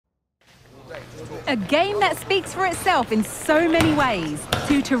A game that speaks for itself in so many ways.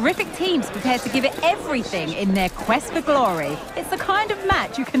 Two terrific teams prepared to give it everything in their quest for glory. It's the kind of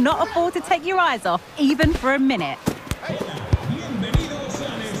match you cannot afford to take your eyes off, even for a minute.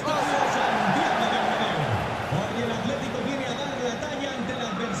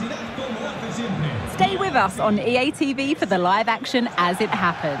 Stay with us on EA TV for the live action as it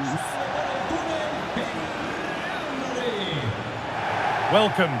happens.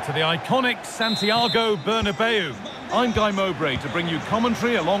 Welcome to the iconic Santiago Bernabeu. I'm Guy Mowbray to bring you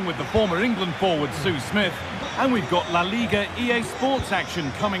commentary along with the former England forward Sue Smith. And we've got Laliga EA Sports action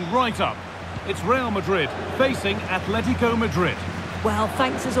coming right up. It's Real Madrid facing Atletico Madrid. Well,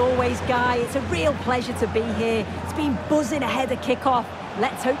 thanks as always, Guy. It's a real pleasure to be here. It's been buzzing ahead of kick-off.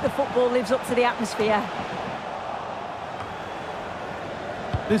 Let's hope the football lives up to the atmosphere.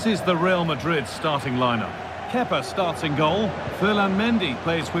 This is the Real Madrid starting lineup. Kepa starts in goal. Ferland Mendy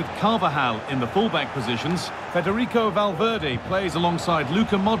plays with Carvajal in the fullback positions. Federico Valverde plays alongside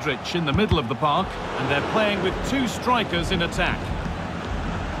Luka Modric in the middle of the park. And they're playing with two strikers in attack.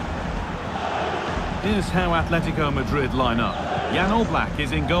 Here's how Atletico Madrid line up. Jan Oblak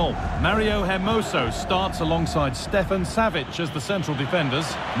is in goal. Mario Hermoso starts alongside Stefan Savic as the central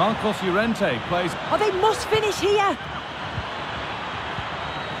defenders. Marcos Llorente plays... Oh, they must finish here!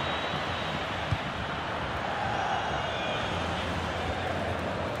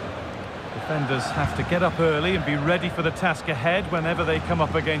 Defenders have to get up early and be ready for the task ahead whenever they come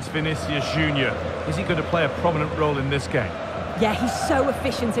up against Vinicius Junior. Is he going to play a prominent role in this game? Yeah, he's so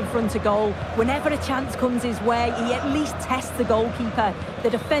efficient in front of goal. Whenever a chance comes his way, he at least tests the goalkeeper. The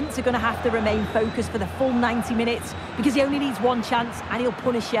defence are going to have to remain focused for the full 90 minutes because he only needs one chance and he'll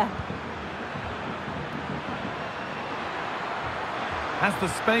punish you. Has the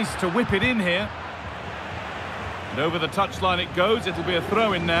space to whip it in here. And over the touchline it goes. It'll be a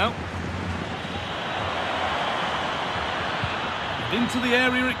throw-in now. And into the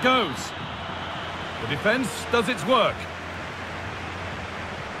area it goes. The defence does its work.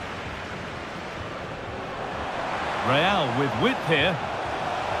 Real with width here.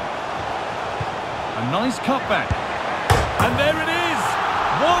 A nice cutback. And there it is!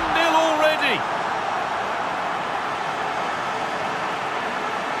 1-0 already!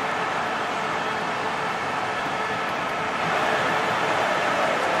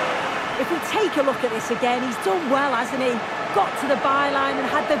 If we take a look at this again, he's done well, hasn't he? Got to the byline and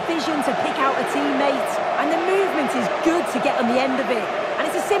had the vision to pick out a teammate. And the movement is good to get on the end of it. And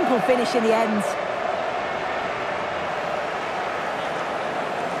it's a simple finish in the end.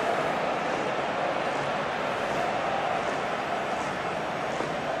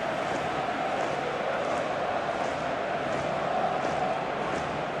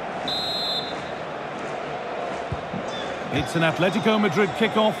 It's an Atletico Madrid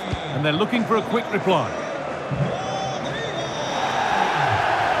kickoff, and they're looking for a quick reply.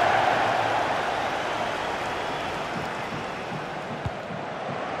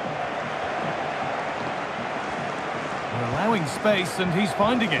 They're allowing space, and he's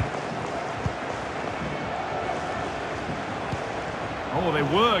finding it. Oh, they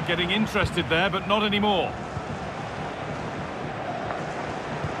were getting interested there, but not anymore.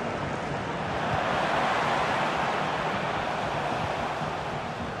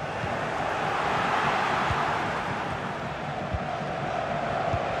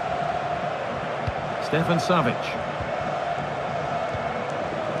 Stefan Savic.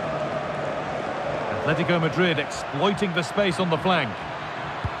 Atletico Madrid exploiting the space on the flank.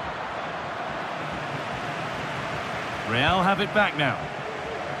 Real have it back now.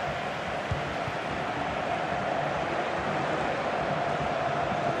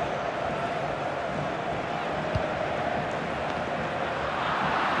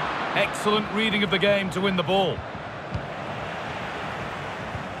 Excellent reading of the game to win the ball.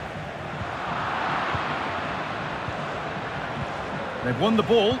 They've won the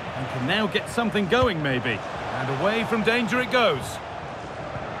ball and can now get something going, maybe. And away from danger it goes.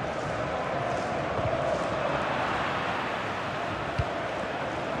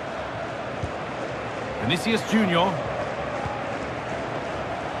 Vinicius Junior.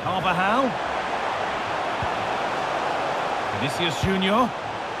 Carvajal. Vinicius Junior.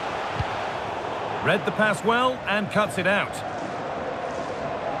 Read the pass well and cuts it out.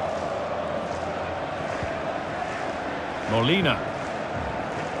 Molina.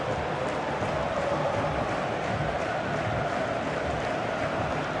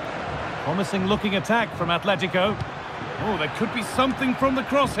 Promising looking attack from Atletico. Oh, there could be something from the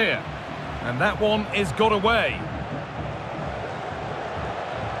cross here. And that one is got away.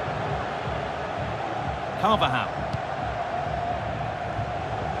 Carvajal.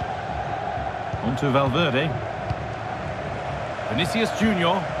 On to Valverde. Vinicius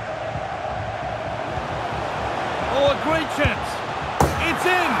Junior. Oh, a great chance. It's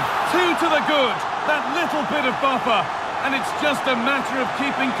in. 2 to the good. That little bit of buffer. And it's just a matter of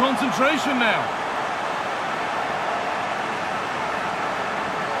keeping concentration now.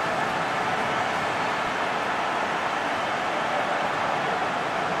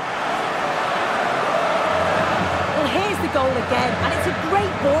 Well, here's the goal again, and it's a great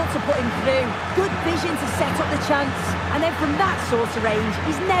ball to put him through. Good vision to set up the chance. And then from that sort of range,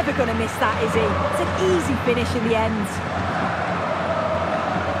 he's never going to miss that, is he? It's an easy finish in the end.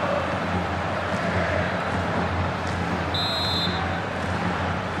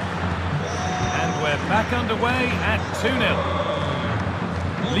 Back underway at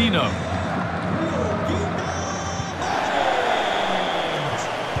 2-0. Lino.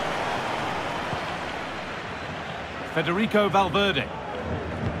 Federico Valverde.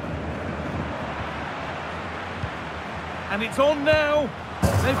 And it's on now.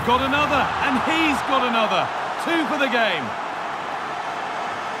 They've got another, and he's got another. 2 for the game.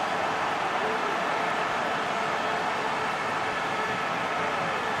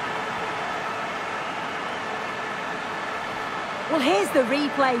 Well, here's the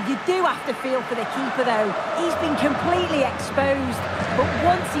replay. You do have to feel for the keeper, though. He's been completely exposed. But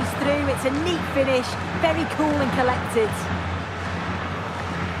once he's through, it's a neat finish. Very cool and collected.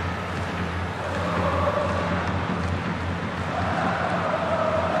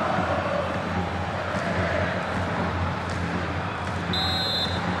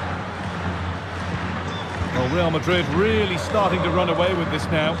 Well, Real Madrid really starting to run away with this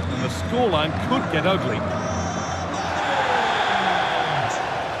now. And the scoreline could get ugly.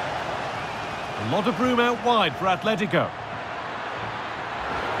 A lot of room out wide for Atletico.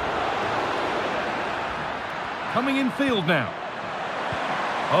 Coming in field now.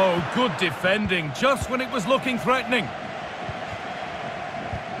 Oh, good defending, just when it was looking threatening.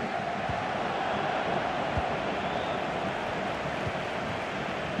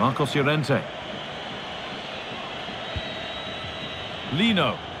 Marcos Llorente.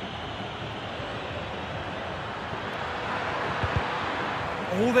 Lino.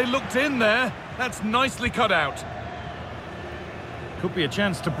 Oh, they looked in there. That's nicely cut out. Could be a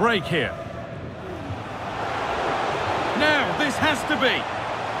chance to break here. Now, this has to be.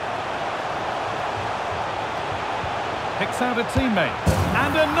 Picks out a teammate.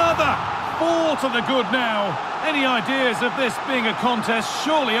 And another! 4 to the good now. Any ideas of this being a contest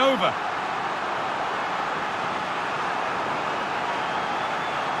surely over?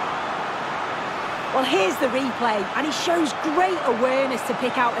 Well, here's the replay, and he shows great awareness to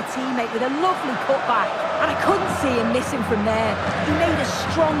pick out a teammate with a lovely cutback. And I couldn't see him missing from there. He made a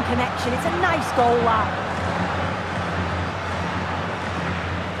strong connection. It's a nice goal, that.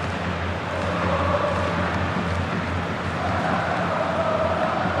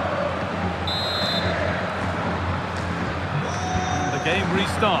 The game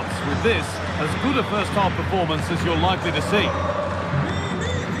restarts with this, as good a first-half performance as you're likely to see.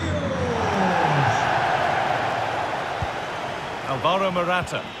 Alvaro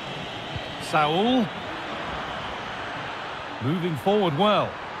Morata. Saul. Moving forward well.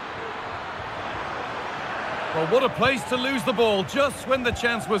 Well, what a place to lose the ball just when the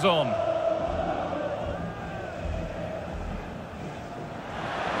chance was on.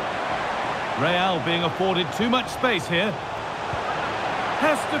 Real being afforded too much space here.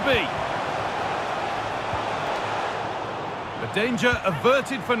 Has to be. The danger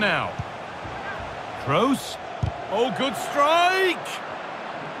averted for now. Kroos. Oh, good strike!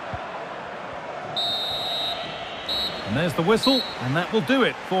 And there's the whistle, and that will do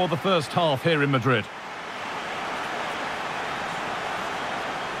it for the first half here in Madrid.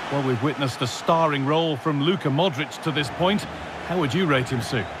 Well, we've witnessed a starring role from Luka Modric to this point. How would you rate him,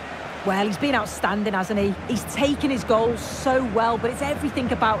 Sue? Well, he's been outstanding, hasn't he? He's taken his goals so well, but it's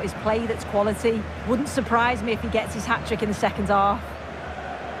everything about his play that's quality. Wouldn't surprise me if he gets his hat-trick in the second half.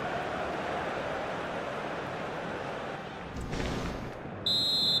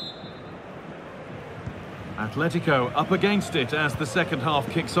 Atletico up against it as the second half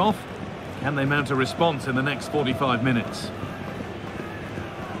kicks off. Can they mount a response in the next 45 minutes?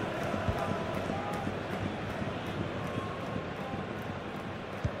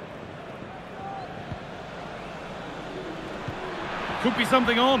 Could be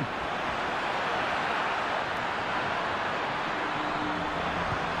something on.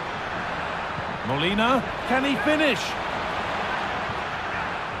 Molina, can he finish?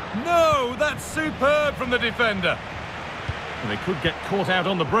 No, that's superb from the defender. Well, they could get caught out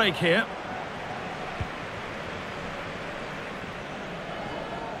on the break here.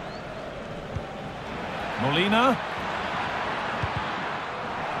 Molina.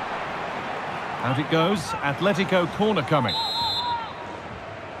 Out it goes. Atletico corner coming.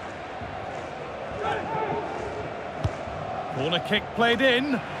 Corner kick played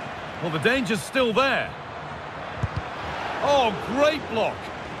in. Well, the danger's still there. Oh, great block.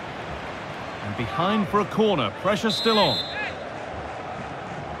 And behind for a corner. Pressure still on.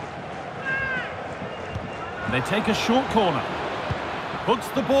 And they take a short corner. Puts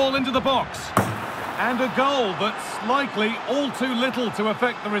the ball into the box. And a goal that's likely all too little to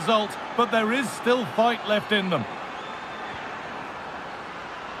affect the result, but there is still fight left in them.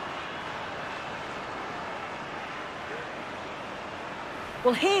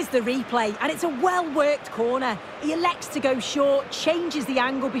 Well, here's the replay, and it's a well-worked corner. He elects to go short, changes the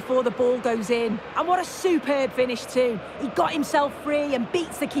angle before the ball goes in. And what a superb finish too. He got himself free and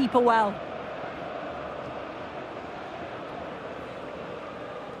beats the keeper well.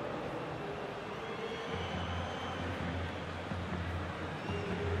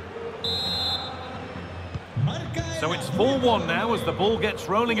 So it's 4-1 now as the ball gets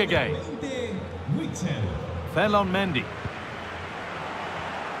rolling again. Mendy.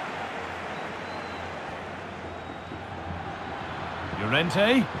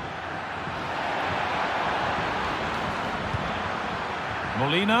 Llorente.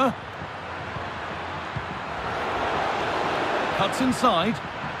 Molina. Cuts inside.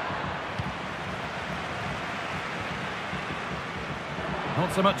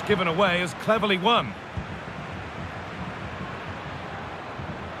 Not so much given away as cleverly won.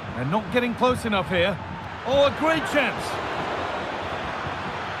 They're not getting close enough here. Oh, a great chance.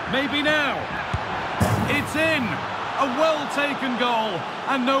 Maybe now. It's in. A well-taken goal.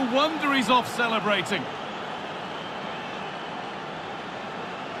 And no wonder he's off celebrating.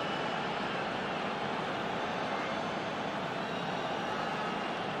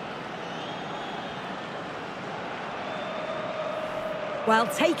 Well,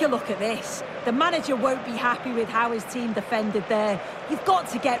 take a look at this. The manager won't be happy with how his team defended there. You've got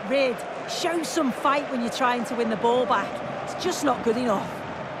to get rid. Show some fight when you're trying to win the ball back. It's just not good enough.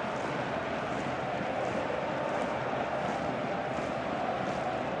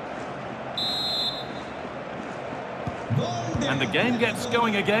 And the game gets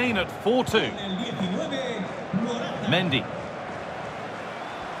going again at 4-2. Mendy.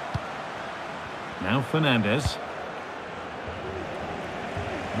 Now Fernandez.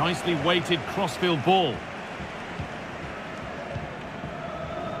 Nicely weighted crossfield ball.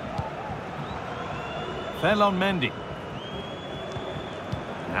 Mendy.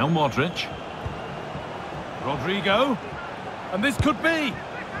 Now Modric. Rodrigo. And this could be.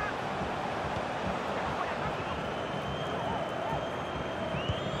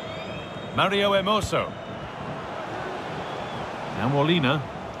 Mario Hermoso. Now Molina.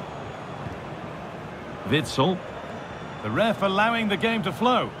 Witsel. The ref allowing the game to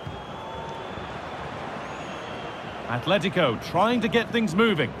flow. Atletico trying to get things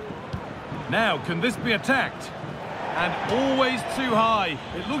moving. Now, can this be attacked? And always too high.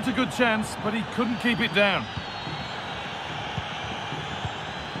 It looked a good chance, but he couldn't keep it down.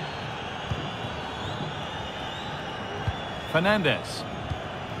 Fernandez.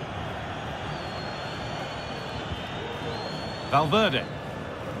 Valverde.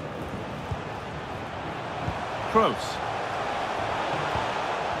 Kroos.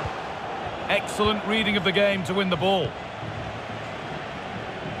 Excellent reading of the game to win the ball.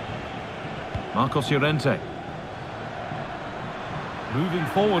 Marcos Llorente. Moving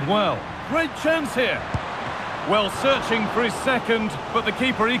forward well. Great chance here. Well, searching for his second, but the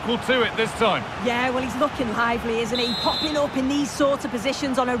keeper equal to it this time. Yeah, well, he's looking lively, isn't he? Popping up in these sorts of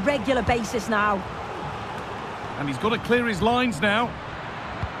positions on a regular basis now. And he's got to clear his lines now.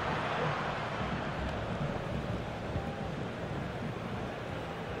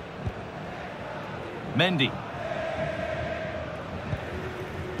 Mendy.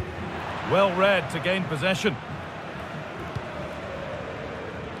 Well read to gain possession.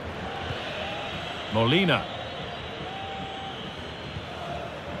 Molina.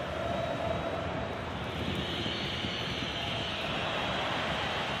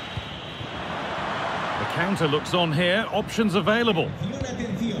 The counter looks on here. Options available.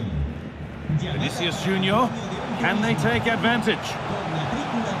 Vinicius Junior. Can they take advantage?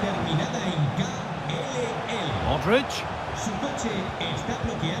 Modric.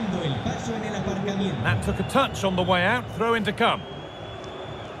 That took a touch on the way out. Throw in to come.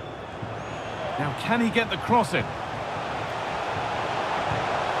 Now, can he get the cross in?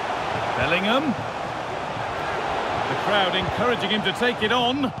 Bellingham. The crowd encouraging him to take it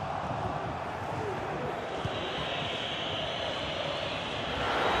on.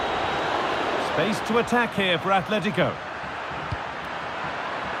 Space to attack here for Atletico.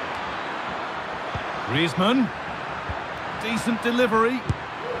 Griezmann. Decent delivery.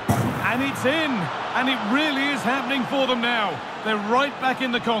 And it's in. And it really is happening for them now. They're right back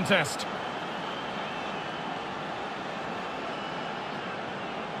in the contest.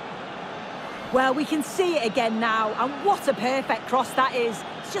 Well, we can see it again now, and what a perfect cross that is.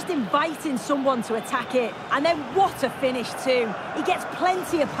 It's just inviting someone to attack it, and then what a finish too. He gets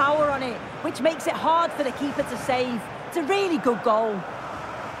plenty of power on it, which makes it hard for the keeper to save. It's a really good goal.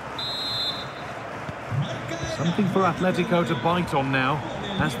 Something for Atletico to bite on now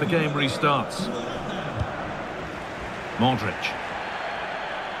as the game restarts. Modric.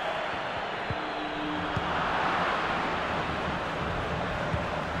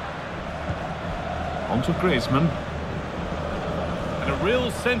 On to Griezmann. And a real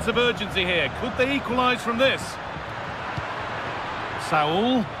sense of urgency here. Could they equalise from this?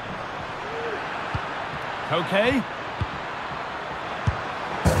 Saul. Koke.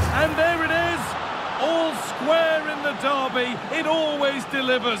 And there it is! All square in the derby. It always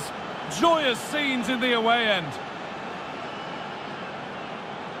delivers. Joyous scenes in the away end.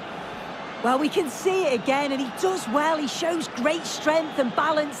 Well, we can see it again, and he does well. He shows great strength and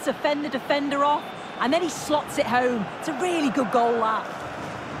balance to fend the defender off, and then he slots it home. It's a really good goal, that.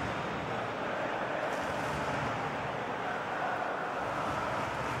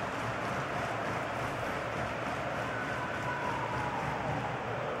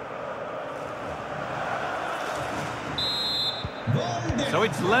 So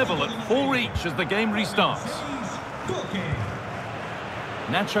it's level at 4 each as the game restarts.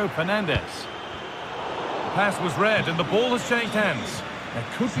 Nacho Fernandez. The pass was read and the ball has changed hands. There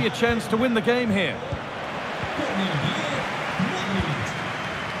could be a chance to win the game here.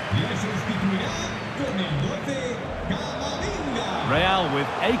 Real with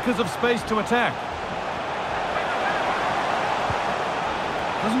acres of space to attack.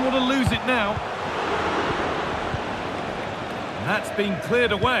 Doesn't want to lose it now. That's been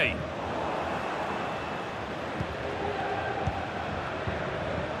cleared away.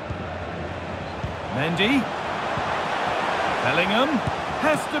 Mendy. Bellingham.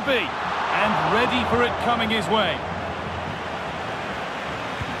 Has to be. And ready for it coming his way.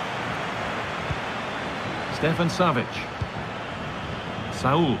 Stefan Savic.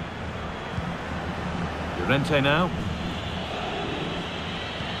 Saul. Llorente now.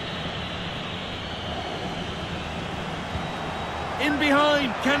 In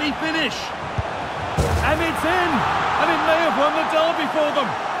behind, can he finish? And it's in! And it may have won the derby for them.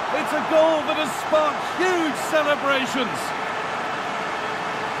 It's a goal that has sparked huge celebrations.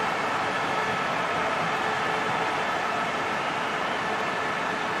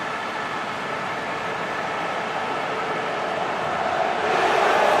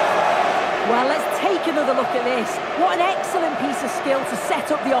 Well, let's take another look at this. What an excellent piece of skill to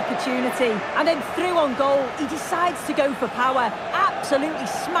set up the opportunity. And then through on goal, he decides to go for power. Absolutely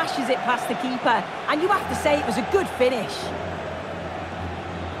smashes it past the keeper. And you have to say it was a good finish.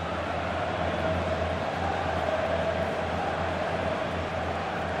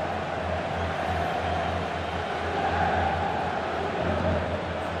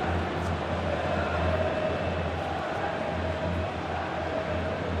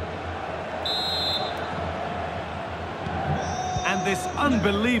 And this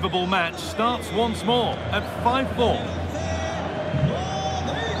unbelievable match starts once more at 5-4.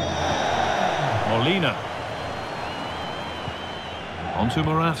 Molina. On to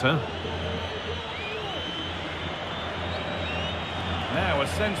Morata. Now a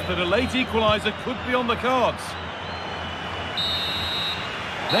sense that a late equaliser could be on the cards.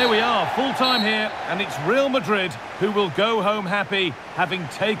 There we are, full time here, and it's Real Madrid who will go home happy, having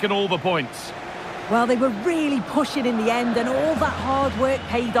taken all the points. Well, they were really pushing in the end, and all that hard work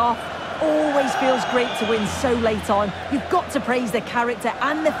paid off. Always feels great to win so late on. You've got to praise their character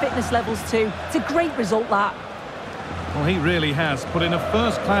and their fitness levels too. It's a great result, that. Well, he really has put in a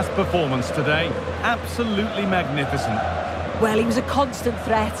first-class performance today. Absolutely magnificent. Well, he was a constant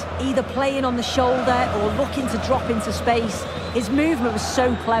threat, either playing on the shoulder or looking to drop into space. His movement was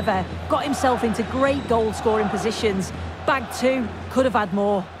so clever, got himself into great goal-scoring positions. Bag two, could have had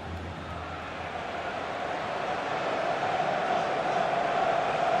more.